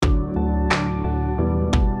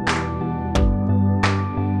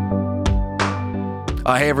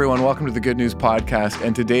Hey everyone, welcome to the Good News Podcast.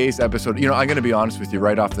 And today's episode, I'm going to be honest with you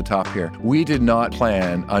right off the top here. We did not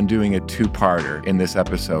plan on doing a two-parter in this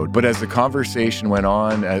episode, but as the conversation went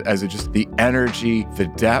on, as it just the energy, the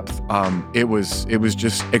depth, it was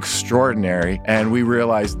just extraordinary. And we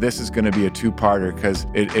realized this is going to be a two-parter because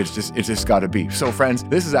it's just got to be. So friends,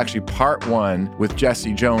 this is actually part one with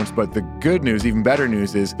Jesse Jones, but the good news, even better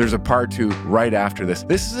news, is there's a part two right after this.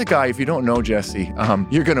 This is a guy, if you don't know Jesse,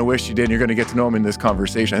 you're going to wish you did. You're going to get to know him in this conversation.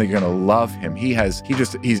 I think you're going to love him. He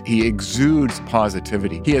exudes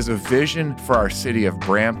positivity. He has a vision for our city of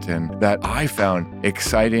Brampton that I found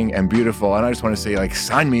exciting and beautiful. And I just want to say,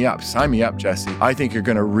 sign me up, Jesse. I think you're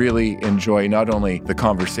going to really enjoy not only the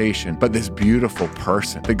conversation, but this beautiful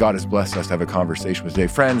person that God has blessed us to have a conversation with today.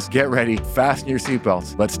 Friends, get ready, fasten your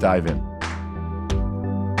seatbelts. Let's dive in.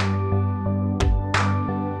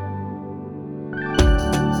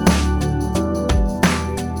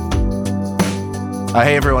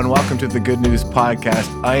 Hey everyone, welcome to the Good News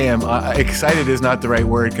Podcast. I am excited is not the right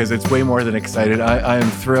word because it's way more than excited. I am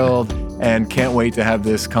thrilled and can't wait to have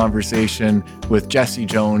this conversation with Jesse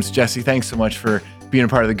Jones. Jesse, thanks so much for being a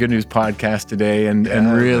part of the Good News Podcast today and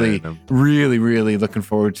really looking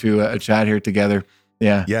forward to a chat here together.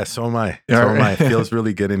 Yeah, so am I. It feels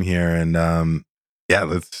really good in here, and I'm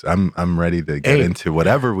ready to get into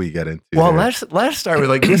whatever we get into. Well, let's start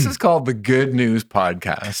with this is called the Good News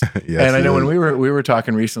Podcast. Yes, and I know when we were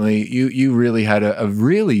talking recently, you really had a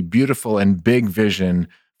really beautiful and big vision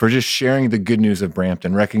for just sharing the good news of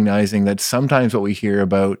Brampton, recognizing that sometimes what we hear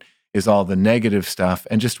about is all the negative stuff,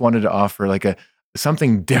 and just wanted to offer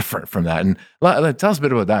something different from that. And tell us a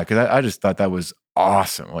bit about that, because I just thought that was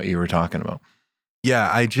awesome what you were talking about.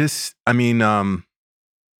 Yeah,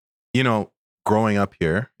 growing up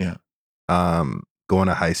here, going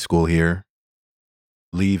to high school here,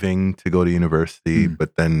 leaving to go to university,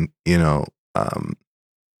 but then,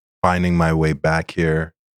 finding my way back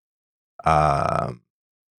here, having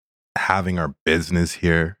our business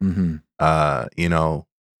here, in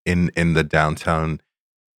the downtown,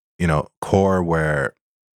 core where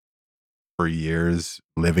for years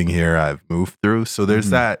living here, I've moved through. So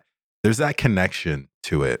there's that connection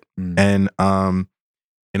to it. And,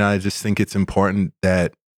 I just think it's important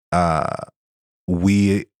that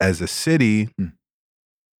we as a city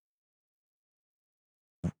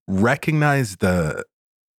recognize the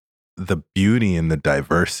beauty and the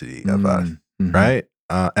diversity of us, right?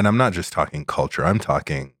 And I'm not just talking culture. I'm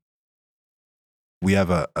talking we have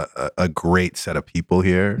a great set of people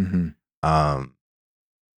here.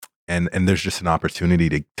 And there's just an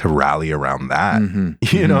opportunity to rally around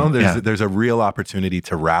that. There's a real opportunity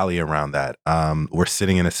to rally around that. We're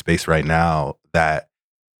sitting in a space right now that,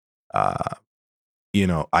 I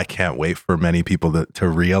can't wait for many people to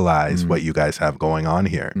realize what you guys have going on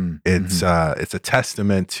here. It's a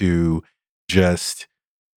testament to just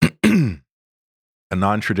a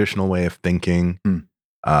non-traditional way of thinking,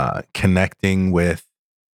 connecting with,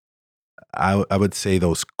 I would say,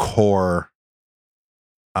 those core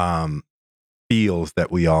feels that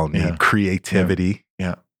we all need. Creativity,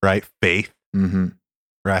 right? Faith,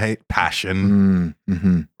 right? Passion,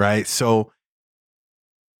 right? So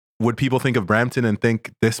would people think of Brampton and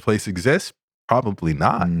think this place exists? Probably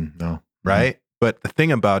not. No. Right? But the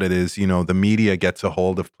thing about it is, the media gets a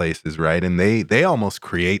hold of places, right? And they almost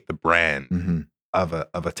create the brand of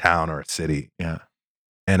a town or a city. Yeah.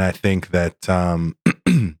 And I think that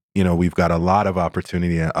we've got a lot of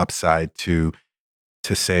opportunity and upside to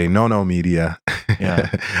say, no, media,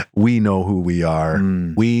 we know who we are.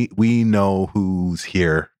 We know who's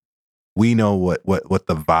here. We know what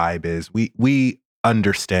the vibe is. We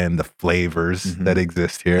understand the flavors that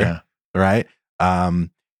exist here, right? And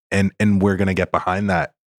we're gonna get behind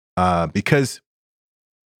that because,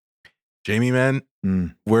 Jamie, man,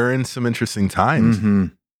 we're in some interesting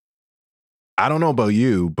times. I don't know about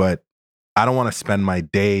you, but I don't want to spend my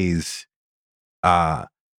days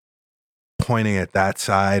pointing at that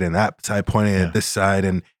side and that side pointing at this side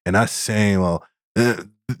and us saying, well,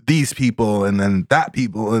 these people and then that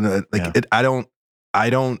people and I don't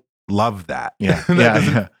love that. That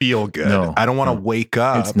doesn't feel good. No, I don't want to wake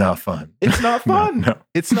up. It's not fun. It's not fun. No.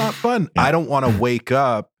 It's not fun. I don't want to wake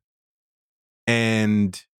up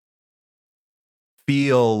and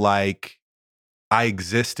feel like I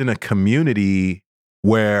exist in a community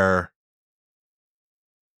where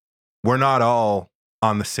we're not all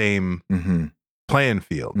on the same playing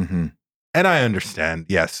field. And I understand,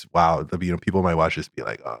 yes, wow, people might watch this be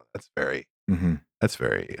like, oh, that's very, wouldn't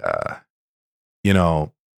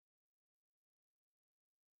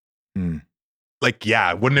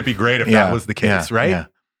it be great if that was the case, right? Yeah.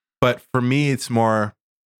 But for me, it's more,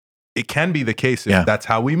 it can be the case if that's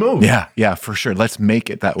how we move. Yeah, for sure. Let's make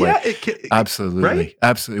it that way. Yeah, Absolutely. Right?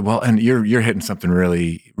 Absolutely. Well, and you're hitting something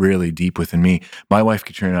really, really deep within me. My wife,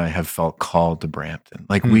 Katrina, and I have felt called to Brampton.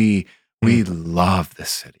 Like we love this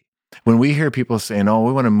city. When we hear people saying, oh,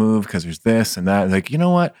 we want to move because there's this and that, like, you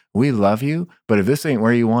know what? We love you, but if this ain't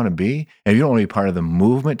where you want to be, and you don't want to be part of the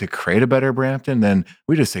movement to create a better Brampton, then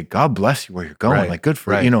we just say, God bless you where you're going. Like, good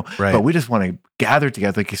for you, but we just want to gather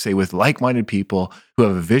together, like you say, with like-minded people who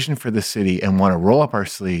have a vision for the city and want to roll up our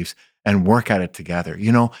sleeves and work at it together,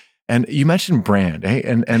 And you mentioned brand, eh?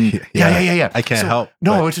 And yeah. I can't help.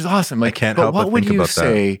 No, which is awesome. Like, I can't help but think about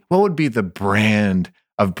that. What would be the brand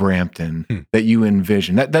of Brampton that you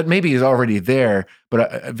envision? That maybe is already there,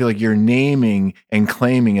 but I feel like you're naming and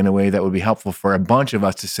claiming in a way that would be helpful for a bunch of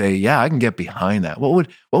us to say, yeah, I can get behind that. What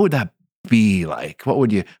would that be like? How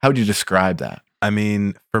would you describe that? I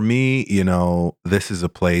mean, for me, this is a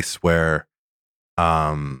place where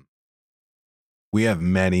we have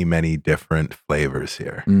many, many different flavors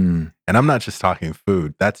here. And I'm not just talking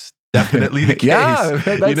food. That's definitely the case.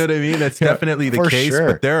 You know what I mean? That's definitely the case. Sure.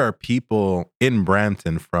 But there are people in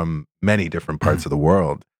Brampton from many different parts of the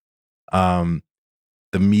world. The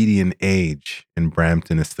median age in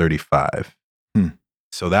Brampton is 35.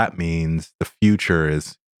 So that means the future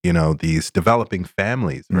is, these developing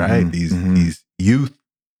families, right? These youth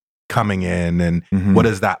coming in, and what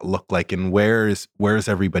does that look like? And where is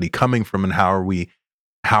everybody coming from? And how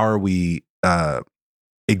are we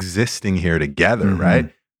existing here together,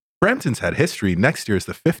 right? Brampton's had history. Next year is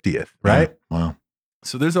the 50th, right? Yeah. Wow.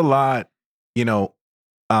 So there's a lot,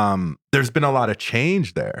 there's been a lot of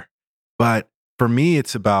change there. But for me,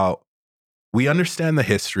 it's about, we understand the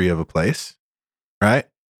history of a place, right?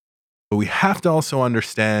 But we have to also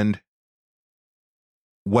understand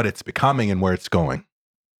what it's becoming and where it's going.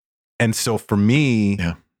 And so for me,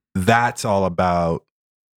 that's all about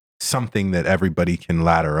something that everybody can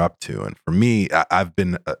ladder up to. And for me, I've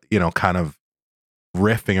been, kind of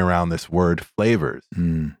riffing around this word flavors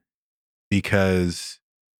because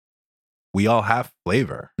we all have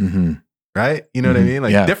flavor, right? You know what I mean?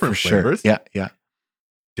 Like different flavors. Sure. Yeah.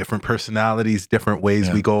 Different personalities, different ways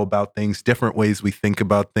we go about things, different ways we think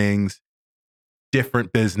about things,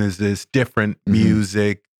 different businesses, different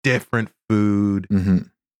music, different food,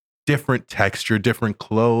 different texture, different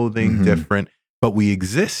clothing, different, but we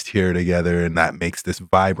exist here together, and that makes this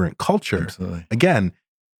vibrant culture. Absolutely. Again,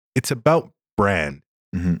 it's about brand.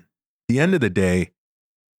 At the end of the day,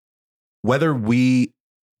 whether we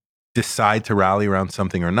decide to rally around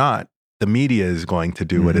something or not, the media is going to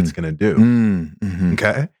do what it's going to do.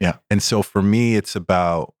 Okay? Yeah. And so for me, it's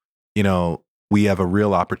about, we have a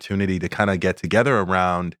real opportunity to kind of get together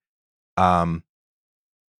around our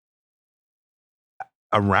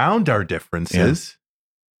differences,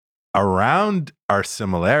 around our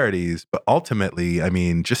similarities, but ultimately, I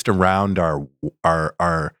mean, just around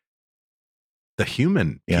the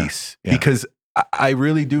human piece. Because I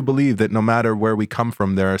really do believe that no matter where we come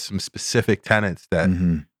from, there are some specific tenets that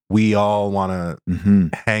we all want to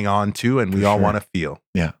hang on to, and we all want to feel.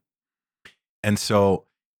 Yeah. And so,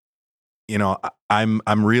 I'm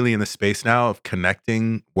really in the space now of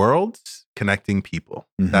connecting worlds, connecting people.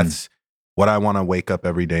 That's what I want to wake up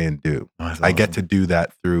every day and do. Oh, that's awesome. I get to do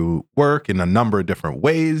that through work in a number of different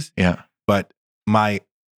ways. Yeah. But my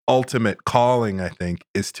ultimate calling, I think,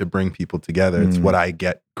 is to bring people together. It's what I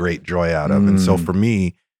get great joy out of. And so for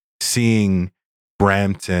me, seeing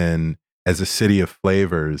Brampton as a city of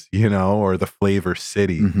flavors, or the flavor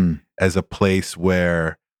city as a place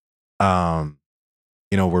where,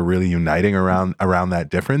 we're really uniting around that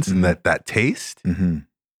difference and that taste,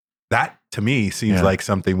 that to me seems like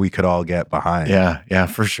something we could all get behind. Yeah,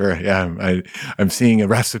 for sure. Yeah, I'm seeing a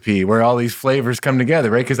recipe where all these flavors come together,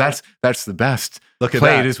 right? Because that's the best. Look at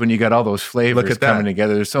plate that. Is when you got all those flavors coming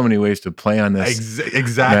together. There's so many ways to play on this.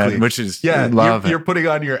 Exactly. Which is love. You're putting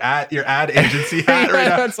on your ad agency hat right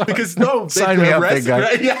now because sign me up, big guy.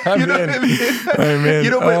 Right? Yeah, you know what I mean. I'm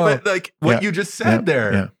in. But like what you just said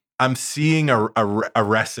there. Yeah. I'm seeing a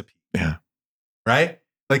recipe. Yeah. Right?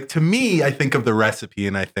 Like to me, I think of the recipe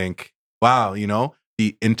and I think, wow,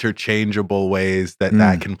 the interchangeable ways that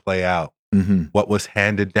can play out. What was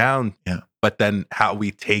handed down. Yeah. But then how we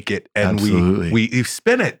take it and we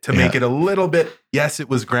spin it to make it a little bit, yes, it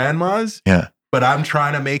was grandma's. Yeah. But I'm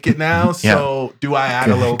trying to make it now. So do I add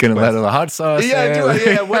a little gonna let a hot sauce?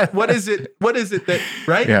 Yeah, what is it? What is it that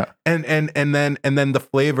right? Yeah. And then the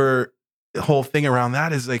flavor, the whole thing around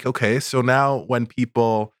that is like, okay, so now when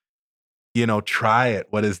people, try it,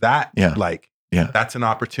 what is that like? Yeah. That's an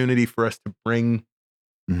opportunity for us to bring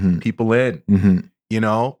people in.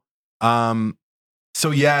 So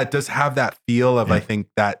yeah, it does have that feel of I think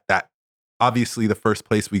that obviously the first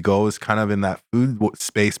place we go is kind of in that food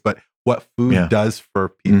space, but what food does for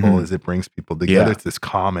people is it brings people together. It's this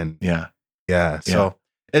common. Yeah. So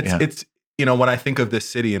it's, when I think of this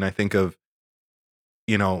city and I think of,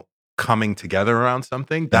 coming together around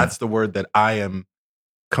something, that's the word that I am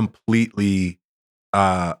completely,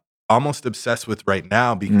 almost obsessed with right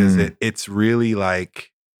now, because it's really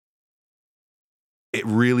like, it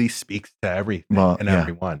really speaks to everything and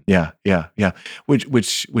everyone. Yeah.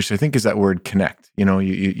 Which I think is that word connect.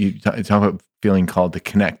 You talk about feeling called to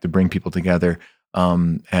connect, to bring people together.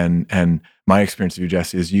 And my experience of you,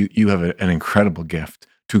 Jesse, is you have an incredible gift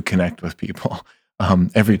to connect with people.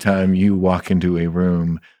 Every time you walk into a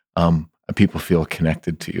room, people feel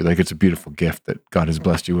connected to you. Like, it's a beautiful gift that God has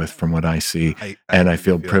blessed you with, from what I see. I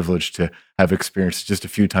feel privileged to have experienced just a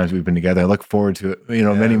few times we've been together. I look forward to it,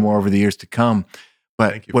 many more over the years to come.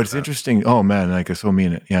 But what's interesting, oh man, like I so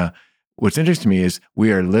mean it. Yeah. What's interesting to me is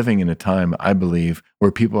we are living in a time, I believe,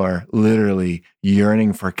 where people are literally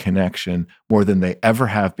yearning for connection more than they ever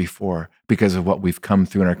have before, because of what we've come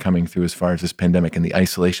through and are coming through as far as this pandemic and the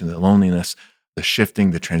isolation, the loneliness, the shifting,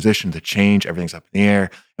 the transition, the change, everything's up in the air.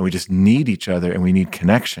 And we just need each other, and we need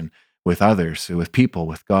connection with others, with people,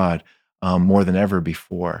 with God, more than ever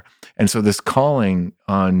before. And so this calling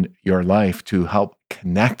on your life to help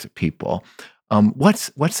connect people,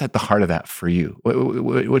 what's at the heart of that for you?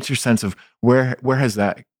 What's your sense of where has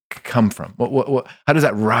that come from? How does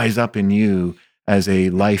that rise up in you as a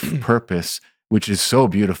life purpose, which is so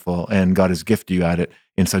beautiful, and God has gifted you at it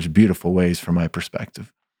in such beautiful ways, from my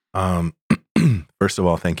perspective? First of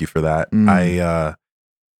all, thank you for that.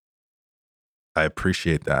 I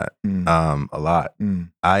appreciate that a lot.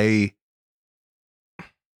 When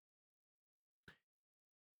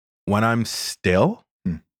I'm still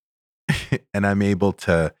and I'm able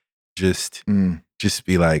to just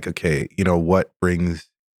be like, okay, what brings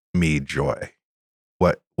me joy?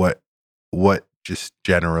 What just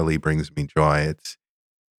generally brings me joy?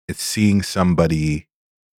 It's seeing somebody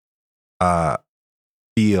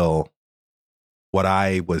feel what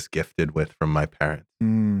I was gifted with from my parents.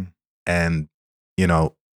 And you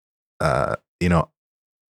know, God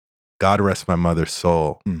rest my mother's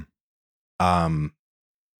soul.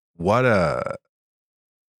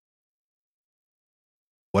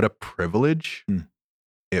 What a privilege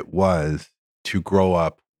it was to grow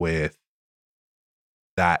up with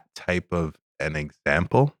that type of an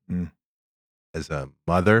example as a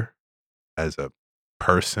mother, as a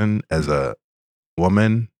person, as a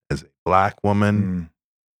woman, as a Black woman,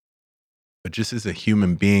 but just as a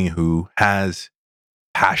human being who has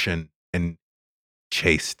passion and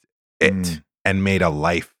chased it and made a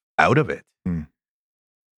life out of it.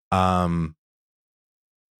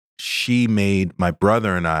 She made my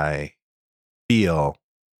brother and I feel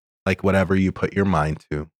like whatever you put your mind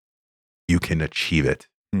to, you can achieve it.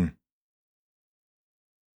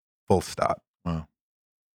 Full stop. Wow.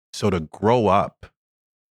 So to grow up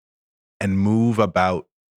and move about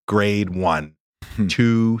grade 1,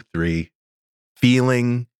 2, 3,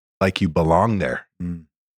 feeling like you belong there.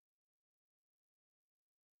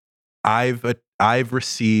 I've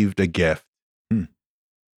received a gift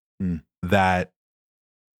that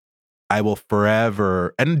I will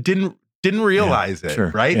forever, and didn't realize it,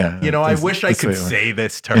 right? I wish I could say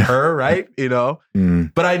this to her, right?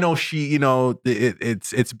 But I know she,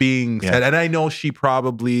 it's being said, and I know she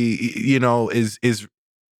probably,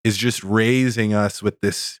 is just raising us with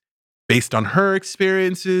this based on her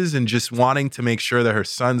experiences and just wanting to make sure that her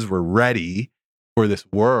sons were ready for this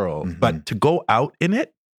world. But to go out in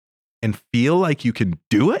it and feel like you can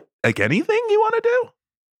do it, like anything you want to do,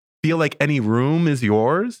 feel like any room is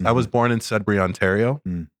yours. I was born in Sudbury, Ontario.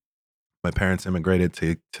 My parents immigrated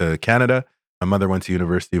to Canada. My mother went to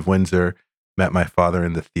University of Windsor, met my father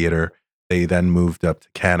in the theater. They then moved up to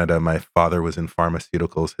Canada. My father was in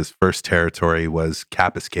pharmaceuticals. His first territory was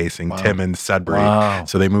Kapuskasing, Timmins, Sudbury.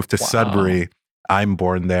 So they moved to Sudbury. I'm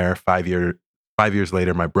born there. 5 years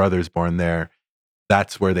later, my brother's born there.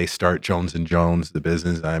 That's where they start Jones & Jones, the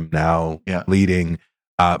business I'm now leading.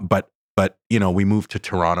 But we moved to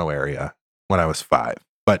Toronto area when I was 5.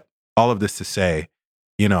 But all of this to say,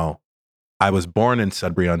 I was born in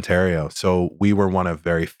Sudbury, Ontario. So we were one of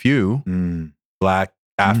very few Black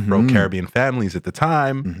Afro-Caribbean families at the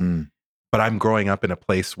time. But I'm growing up in a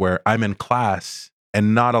place where I'm in class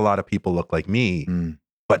and not a lot of people look like me.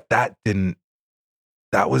 But that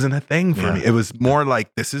wasn't a thing for me. It was more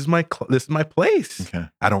like, this is my place. Okay.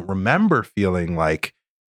 I don't remember feeling like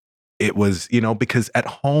it was, because at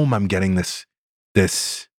home I'm getting this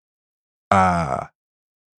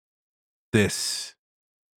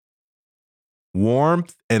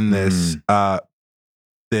warmth and this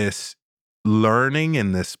learning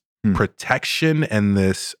and this protection and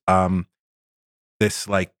this this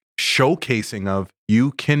like showcasing of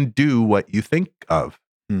you can do what you think of.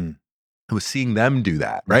 I was seeing them do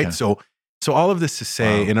that, right? Okay. So all of this to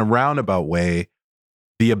say, in a roundabout way,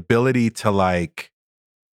 the ability to like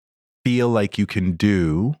feel like you can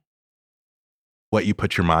do what you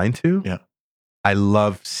put your mind to. Yeah. I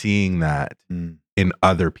love seeing that in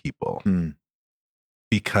other people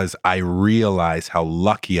because I realize how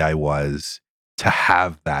lucky I was to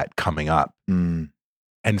have that coming up. And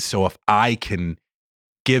so if I can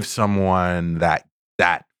give someone that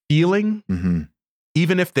feeling,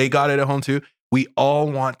 even if they got it at home too, we all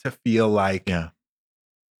want to feel like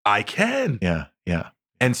I can. Yeah. Yeah.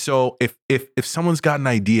 And so if someone's got an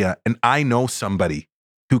idea and I know somebody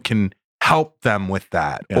who can help them with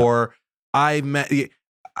that, or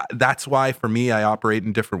that's why for me, I operate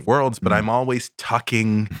in different worlds, but I'm always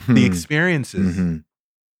tucking the experiences,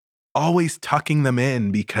 always tucking them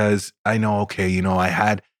in because I know, okay, you know, I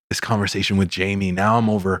had this conversation with Jamie. Now I'm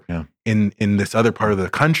over in this other part of the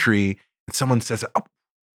country and someone says, oh,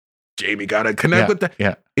 Jamie got to connect with that.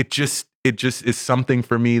 Yeah. It just is something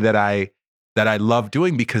for me that I love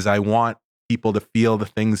doing because I want people to feel the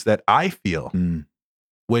things that I feel,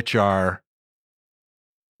 which are,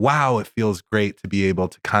 wow, it feels great to be able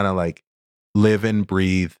to kind of like live and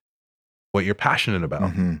breathe what you're passionate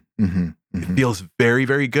about. It feels very,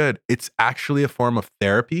 very good. It's actually a form of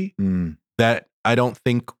therapy that I don't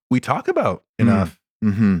think we talk about enough.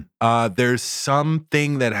 There's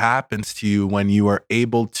something that happens to you when you are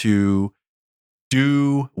able to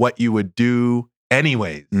do what you would do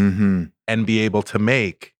anyways and be able to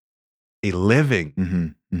make a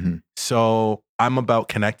living. So I'm about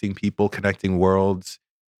connecting people, connecting worlds,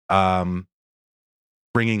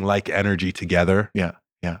 bringing like energy together. Yeah.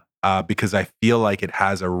 Because I feel like it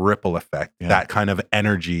has a ripple effect. That kind of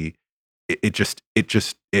energy,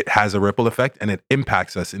 it has a ripple effect and it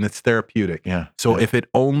impacts us and it's therapeutic. So if it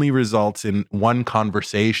only results in one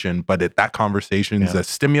conversation, but that conversation is a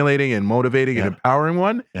stimulating and motivating and empowering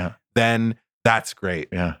one, then that's great.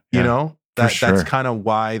 You know, that's kind of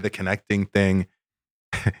why the connecting thing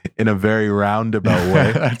in a very roundabout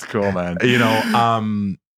way. That's cool, man. You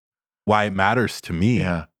know, why it matters to me.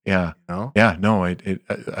 Yeah. You know? Yeah. No,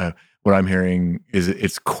 what I'm hearing is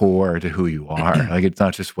it's core to who you are. Like it's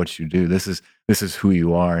not just what you do. This is who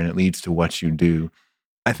you are, and it leads to what you do.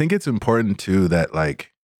 I think it's important too that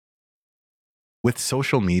like with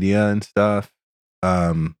social media and stuff,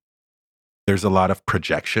 there's a lot of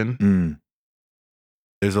projection.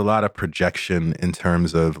 There's a lot of projection in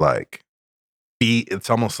terms of like it's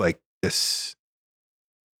almost like this.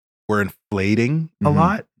 We're inflating a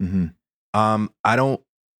lot.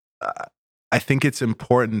 I think it's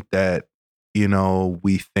important that, you know,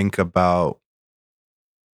 we think about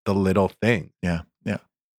the little things. Yeah.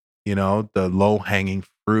 You know, the low hanging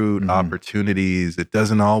fruit opportunities. It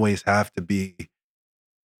doesn't always have to be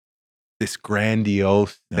this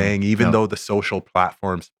grandiose thing, even though the social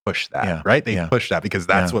platforms push that, right? They push that because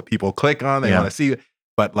that's what people click on. They want to see.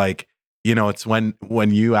 But like, you know, it's when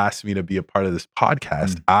you asked me to be a part of this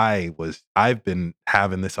podcast, I've been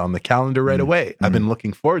having this on the calendar right away. I've been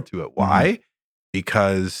looking forward to it. Why?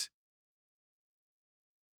 Because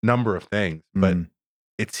number of things, but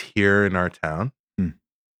it's here in our town.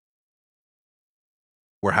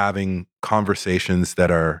 We're having conversations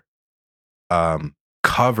that are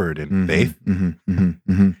covered in faith.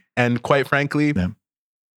 And quite frankly,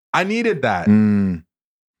 I needed that.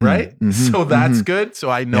 Right? So that's good. So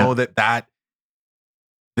I know that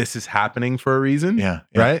this is happening for a reason.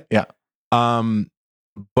 Right?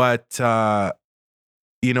 But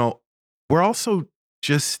you know, we're also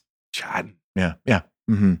just chatting.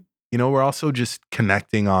 You know, we're also just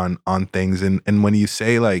connecting on things. And when you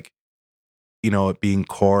say like, you know, it being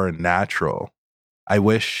core and natural, I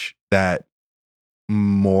wish that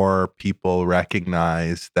more people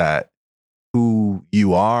recognize that who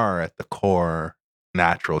you are at the core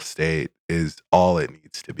natural state is all it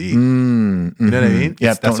needs to be. You know what I mean?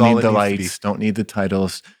 Yeah, don't need the lights, don't need the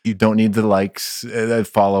titles, you don't need the likes,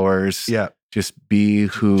 followers. Just be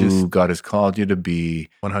who God has called you to be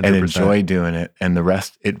 100%. And enjoy doing it. And the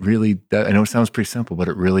rest, it really does. I know it sounds pretty simple, but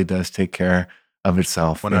it really does take care of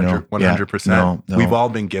itself. 100%. No. We've all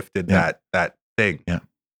been gifted that thing,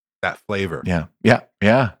 that flavor. Right?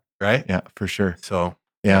 Yeah, for sure. So,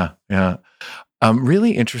 yeah. I'm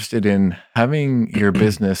really interested in having your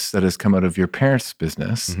business that has come out of your parents'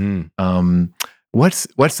 business. What's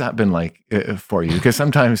that been like for you? Because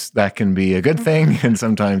sometimes that can be a good thing, and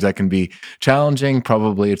sometimes that can be challenging.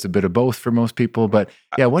 Probably it's a bit of both for most people. But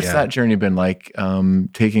what's that journey been like?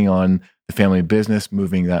 Taking on the family business,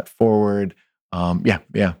 moving that forward. Yeah.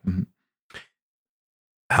 Mm-hmm.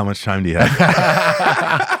 How much time do you have?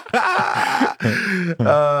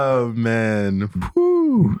 Oh man.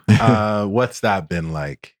 Whew. What's that been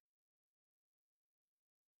like?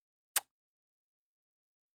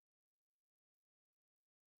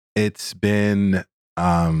 It's been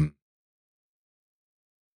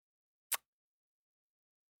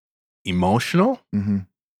emotional.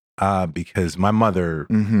 Because my mother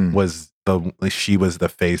was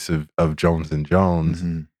the face of Jones and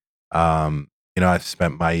Jones. I've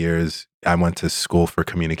spent my years, I went to school for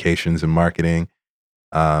communications and marketing.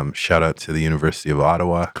 Shout out to the University of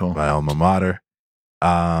Ottawa, cool. My alma mater.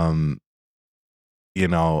 And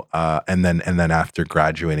then after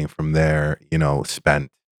graduating from there,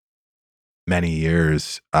 spent many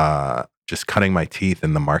years just cutting my teeth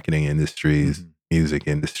in the marketing industries, music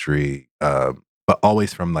industry, but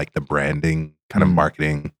always from like the branding kind of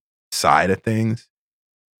marketing side of things.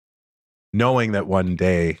 Knowing that one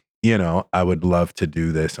day, I would love to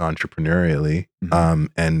do this entrepreneurially.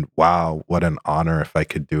 And wow, what an honor if I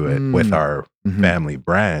could do it with our family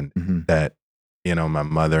brand that, my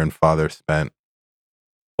mother and father spent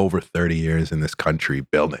over 30 years in this country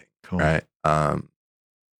building. Cool. Right.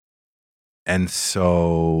 And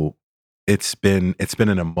so it's been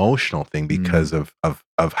an emotional thing because of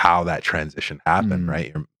how that transition happened,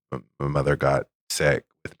 right? My mother got sick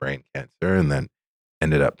with brain cancer and then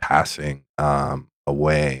ended up passing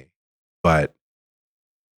away, but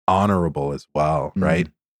honorable as well, right?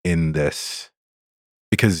 In this,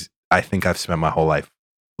 because I think I've spent my whole life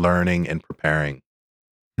learning and preparing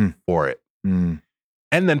for it. And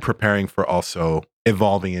then preparing for also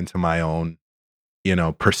evolving into my own,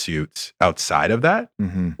 pursuits outside of that,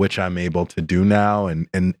 which I'm able to do now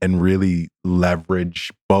and really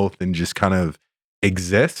leverage both and just kind of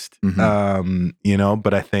exist,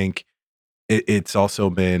 but I think it's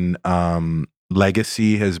also been,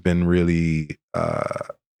 legacy has been really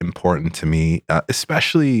important to me,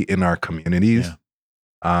 especially in our communities.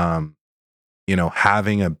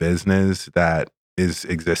 Having a business that is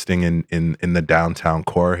existing in the downtown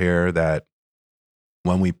core here, that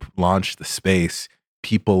when we launched the space,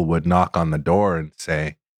 people would knock on the door and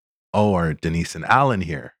say, "Oh, are Denise and Alan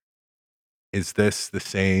here? Is this the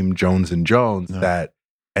same Jones and Jones that?"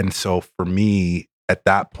 And so for me, at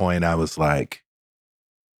that point, I was like,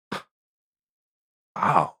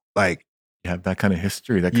 wow, like you have that kind of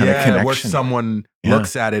history, that kind of connection. Where someone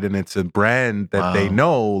looks at it and it's a brand that they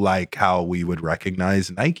know, like how we would recognize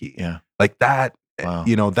Nike. Yeah. Like that,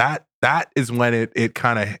 that is when it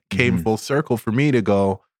kind of came full circle for me to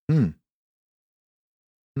go, and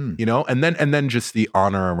then just the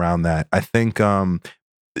honor around that. I think,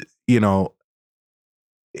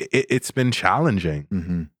 it's been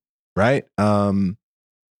challenging, right?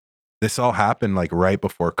 This all happened like right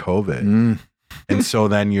before COVID. And so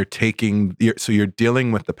then you're dealing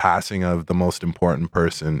with the passing of the most important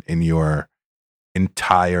person in your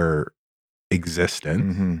entire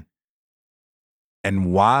existence.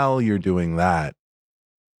 And while you're doing that,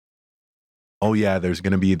 there's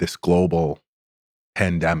going to be this global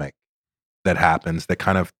pandemic that happens that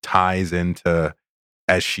kind of ties into,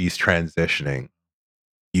 as she's transitioning,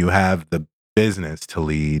 you have the business to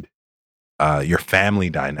lead. Your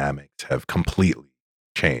family dynamics have completely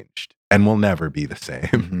changed and will never be the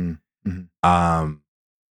same.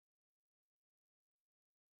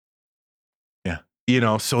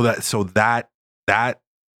 So that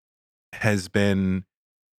has been,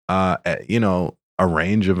 a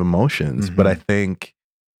range of emotions. But I think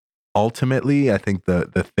ultimately,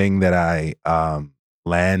 the thing that I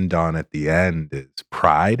land on at the end is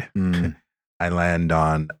pride. I land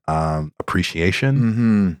on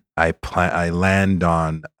appreciation. I land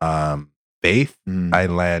on faith. I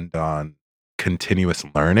land on continuous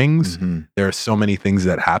learnings. There are so many things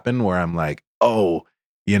that happen where I'm like, okay,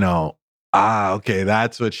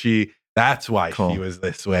 that's why she was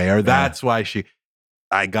this way, or that's why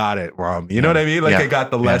I got it, Mom. You know what I mean? Like I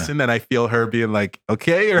got the lesson and I feel her being like,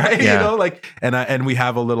 okay, right? And we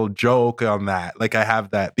have a little joke on that. Like I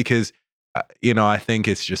have that because, I think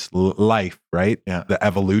it's just life, right? Yeah. The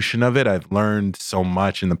evolution of it. I've learned so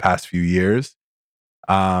much in the past few years.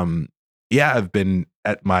 I've been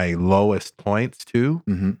at my lowest points too.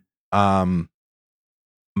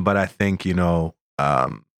 But I think,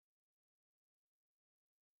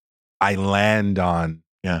 I land on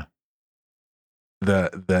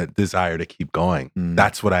the desire to keep going.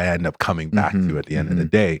 That's what I end up coming back to at the end of the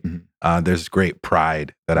day. There's great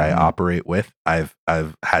pride that I operate with. I've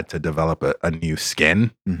had to develop a new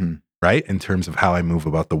skin, right? In terms of how I move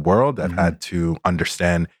about the world. I've had to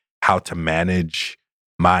understand how to manage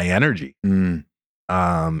my energy, and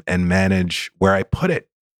manage where I put it.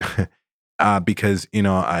 Because, you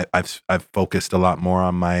know, I've focused a lot more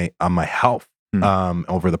on my health,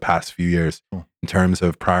 over the past few years, in terms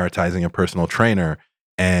of prioritizing a personal trainer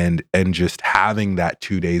and just having that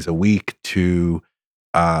 2 days a week to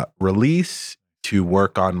release, to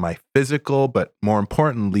work on my physical, but more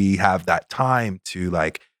importantly, have that time to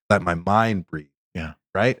like let my mind breathe. Yeah.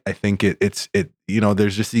 Right. I think it's you know,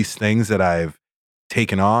 there's just these things that I've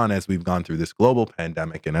taken on as we've gone through this global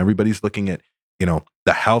pandemic, and everybody's looking at, you know,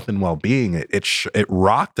 the health and well-being. It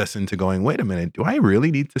rocked us into going, wait a minute, do I really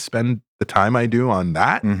need to spend the time I do on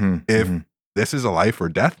that if this is a life or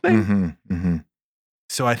death thing?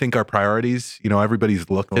 So I think our priorities, you know, everybody's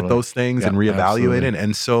looked at those things and reevaluated.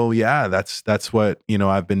 And so, yeah, that's what, you know,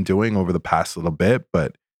 I've been doing over the past little bit,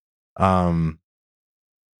 but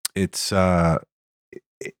it's, I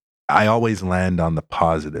always land on the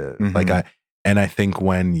positive. I think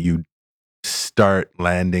when you start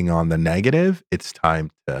landing on the negative, it's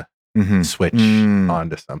time to switch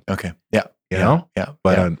onto something. Okay. Yeah. You know? Yeah.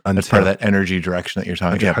 But that's part of that energy direction that you're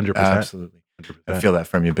talking about. 100%. Absolutely. 100%. I feel that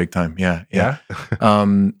from you big time. Yeah.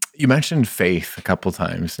 You mentioned faith a couple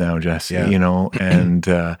times now, Jesse, you know, and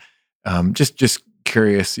just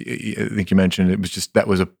curious, I think you mentioned it was just, that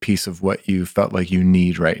was a piece of what you felt like you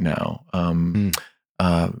need right now.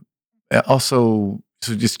 Also,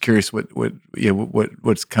 so just curious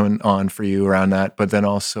what's coming on for you around that, but then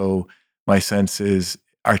also my sense is,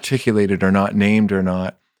 articulated or not, named or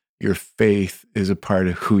not, your faith is a part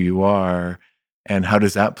of who you are. And how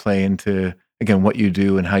does that play into, again, what you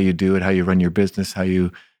do and how you do it, how you run your business, how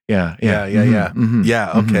you, okay.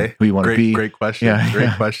 Who you want to be. Great question.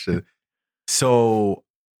 Great question. So,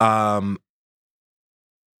 I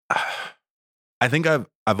think I've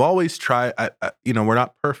always tried, you know, we're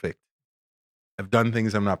not perfect. I've done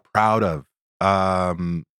things I'm not proud of.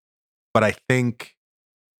 But I think,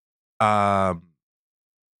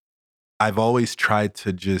 I've always tried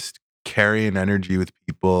to just carry an energy with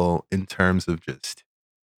people in terms of just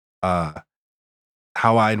how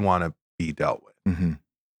I'd want to be dealt with.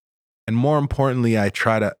 And more importantly, I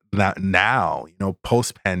try to now, you know,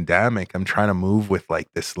 post-pandemic, I'm trying to move with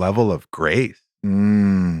like this level of grace.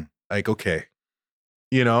 Like, okay,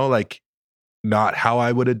 you know, like not how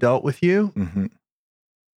I would have dealt with you,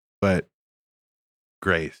 but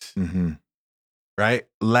grace. Right?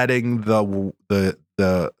 Letting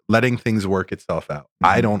letting things work itself out.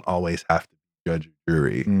 I don't always have to judge a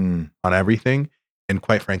jury on everything. And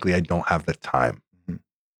quite frankly, I don't have the time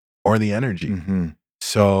or the energy.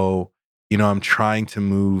 So, you know, I'm trying to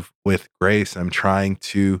move with grace. I'm trying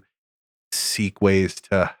to seek ways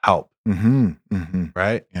to help.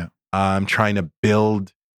 Right? Yeah. I'm trying to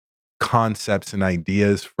build concepts and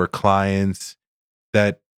ideas for clients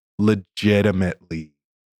that legitimately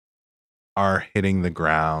are hitting the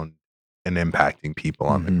ground and impacting people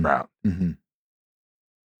on the ground.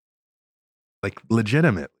 Like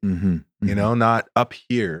legitimately, you know, not up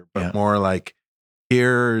here, but more like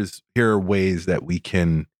here are ways that we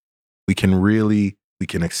can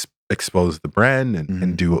expose the brand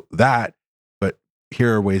and do that. But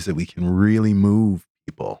here are ways that we can really move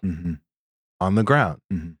people on the ground.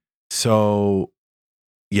 So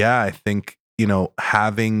yeah, I think, you know,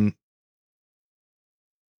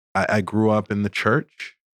 I grew up in the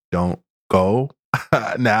church, don't go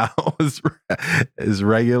now as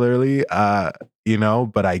regularly, you know,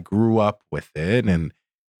 but I grew up with it, and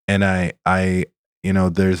I, you know,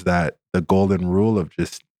 there's the golden rule of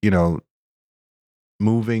just, you know,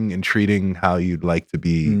 moving and treating how you'd like to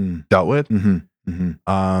be dealt with.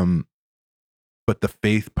 But the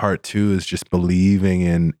faith part too is just believing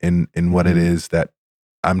in what it is that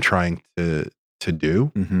I'm trying to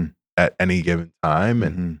do at any given time,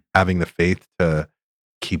 and having the faith to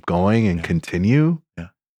keep going and continue.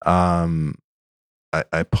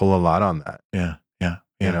 I pull a lot on that.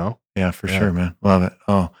 You know? Yeah, for sure, man. Love it.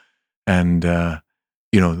 Oh, and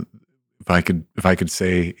you know, if I could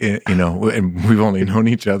say, you know, and we've only known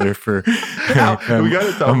each other for we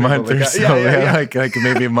gotta tell a month like or so. Like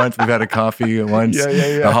maybe a month. We've had a coffee once,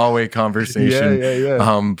 a hallway conversation.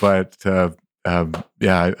 But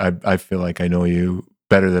I feel like I know you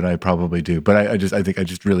better than I probably do. But I think I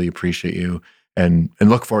just really appreciate you and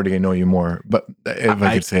look forward to getting to know you more. But if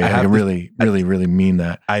I could say, I really mean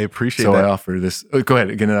that. I appreciate that. So I offer this. Go ahead.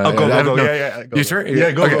 Again, go. You sure?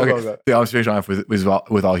 Yeah, go. The observation I offer was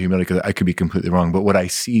with all humility, because I could be completely wrong. But what I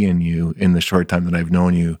see in you in the short time that I've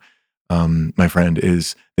known you, my friend,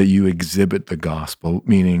 is that you exhibit the gospel,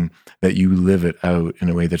 meaning that you live it out in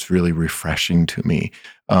a way that's really refreshing to me.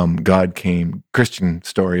 God came, Christian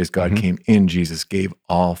story is God came in Jesus, gave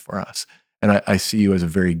all for us. And I see you as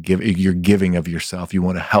you're giving of yourself. You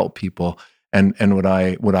want to help people. And what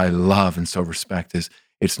I love and so respect is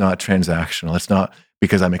it's not transactional. It's not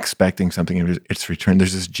because I'm expecting something, it's returned.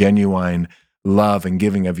 There's this genuine love and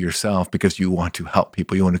giving of yourself because you want to help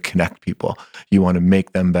people. You want to connect people. You want to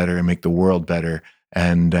make them better and make the world better.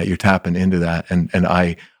 And you're tapping into that. And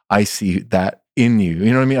I see that in you.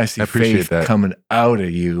 You know what I mean? I see faith coming out of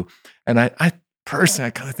you. And I personally,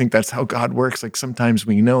 I kind of think that's how God works. Like sometimes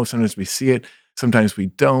we know, sometimes we see it, sometimes we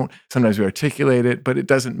don't, sometimes we articulate it, but it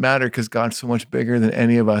doesn't matter because God's so much bigger than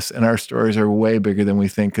any of us. And our stories are way bigger than we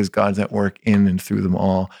think because God's at work in and through them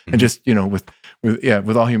all. Mm-hmm. And just,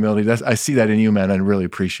 with all humility, I see that in you, man. I really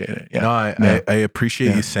appreciate it. Yeah. No, I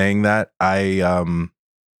appreciate you saying that.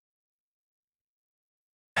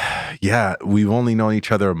 Yeah, we've only known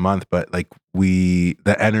each other a month, but like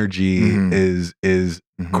the energy is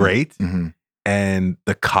great. Mm-hmm. And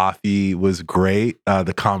the coffee was great.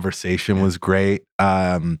 The conversation was great.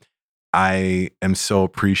 I am so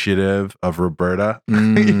appreciative of Roberta,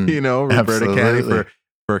 Roberta Canny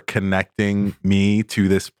for connecting me to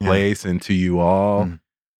this place and to you all.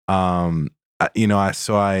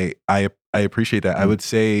 So I appreciate that. I would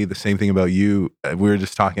say the same thing about you. We were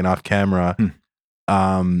just talking off camera,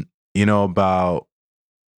 about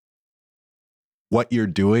what you're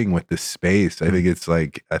doing with this space. I think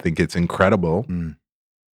it's incredible.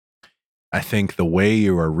 I think the way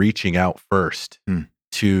you are reaching out first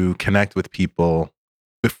to connect with people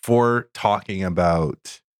before talking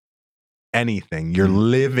about anything, you're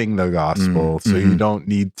living the gospel. So you don't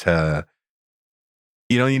need to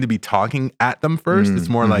be talking at them first. It's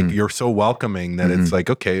more like you're so welcoming that it's like,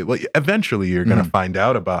 okay, well, eventually you're going to find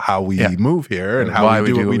out about how we move here and how we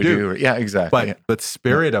do what we do. Yeah, exactly. But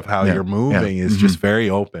spirit of how you're moving is just very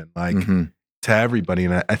open, like to everybody.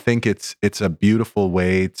 And I think it's a beautiful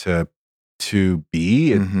way to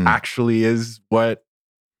be. It actually is what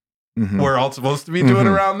we're all supposed to be doing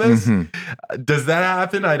around this. Does that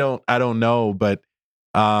happen? I don't know, but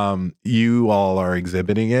you all are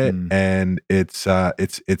exhibiting it, and it's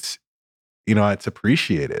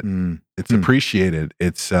appreciated. It's appreciated.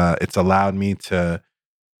 It's allowed me to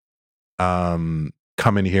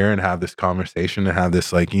come in here and have this conversation and have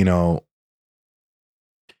this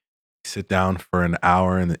sit down for an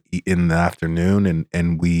hour in the afternoon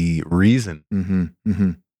and we reason.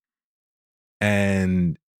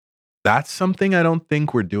 And that's something I don't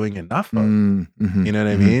think we're doing enough of. You know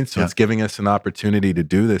what I mean? So it's giving us an opportunity to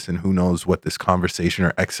do this, and who knows what this conversation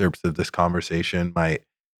or excerpts of this conversation might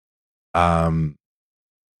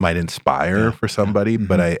inspire for somebody.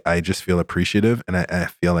 But I just feel appreciative, and I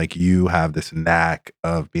feel like you have this knack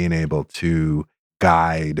of being able to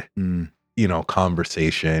guide,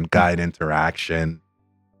 conversation, guide interaction,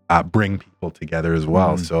 bring people together as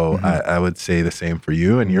well. So I would say the same for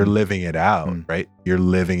you, and you're living it out, right? You're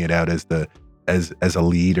living it out as a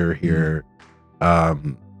leader here,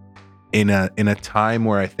 in a time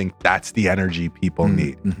where I think that's the energy people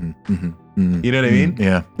need. You know what I mean?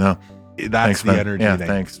 Yeah. No. That's the energy. Yeah.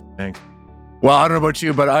 Thanks. Well, I don't know about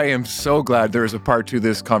you, but I am so glad there is a part to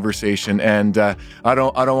this conversation, and I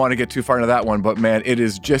don't want to get too far into that one, but man, it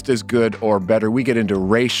is just as good or better. We get into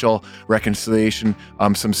racial reconciliation,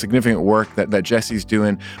 some significant work that Jesse's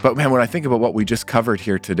doing. But man, when I think about what we just covered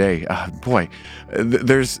here today,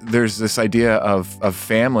 there's this idea of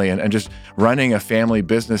family and just running a family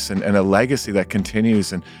business and a legacy that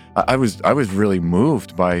continues. And I was really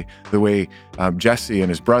moved by the way Jesse and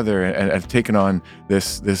his brother have taken on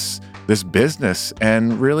this business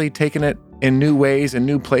and really taken it in new ways and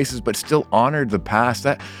new places, but still honored the past.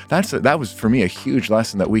 That was for me a huge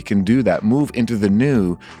lesson, that we can do that, move into the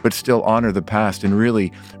new, but still honor the past in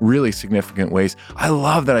really, really significant ways. I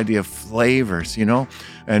love that idea of flavors,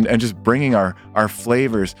 and just bringing our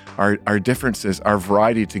flavors, our differences, our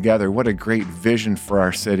variety together. What a great vision for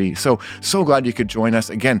our city. So glad you could join us.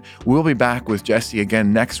 Again, we'll be back with Jesse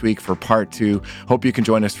again next week for part 2. Hope you can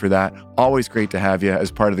join us for that. Always great to have you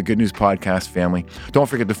as part of the Good News Podcast family. Don't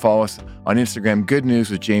forget to follow us on Instagram, Good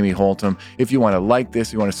News with Jamie Holtum. If you want to like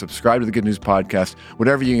this, you want to subscribe to the Good News Podcast,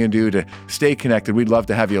 whatever you can do to stay connected, we'd love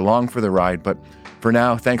to have you along for the ride. But for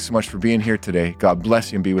now, thanks so much for being here today. God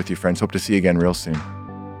bless you and be with you, friends. Hope to see you again real soon.